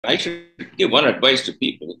I should give one advice to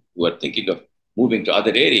people who are thinking of moving to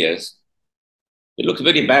other areas. It looks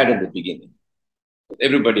very bad in the beginning.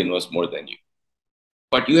 Everybody knows more than you,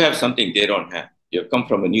 but you have something they don't have. You have come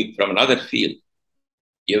from another field.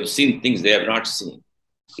 You have seen things they have not seen.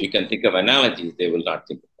 You can think of analogies they will not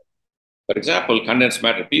think of. For example, condensed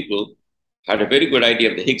matter people had a very good idea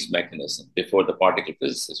of the Higgs mechanism before the particle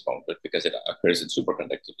physicists found it because it occurs in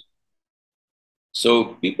superconductivity.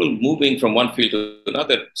 So people moving from one field to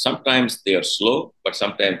another, sometimes they are slow, but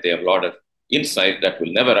sometimes they have a lot of insight that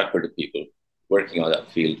will never occur to people working on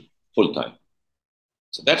that field full time.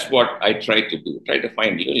 So that's what I tried to do, try to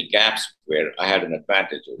find little gaps where I had an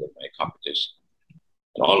advantage over my competition.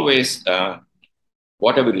 And always,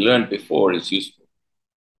 whatever you learned before is useful.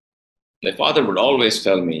 My father would always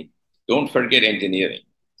tell me, don't forget engineering.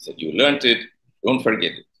 He said, you learned it, don't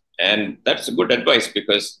forget it. And that's a good advice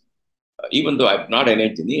because even though I'm not an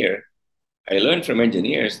engineer, I learned from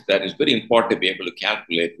engineers that it's very important to be able to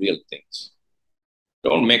calculate real things.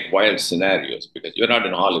 Don't make wild scenarios because you're not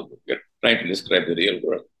in Hollywood. You're trying to describe the real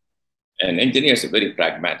world. And engineers are very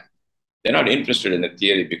pragmatic. They're not interested in the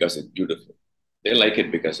theory because it's beautiful. They like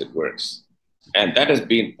it because it works. And that has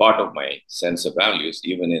been part of my sense of values,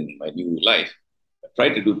 even in my new life. I try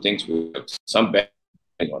to do things with some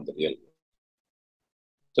bearing on the real world.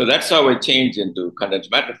 So that's how I changed into condensed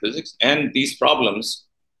matter physics. And these problems,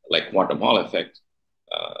 like quantum Hall effect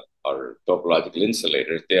or topological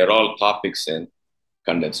insulators, they are all topics in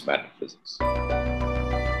condensed matter physics.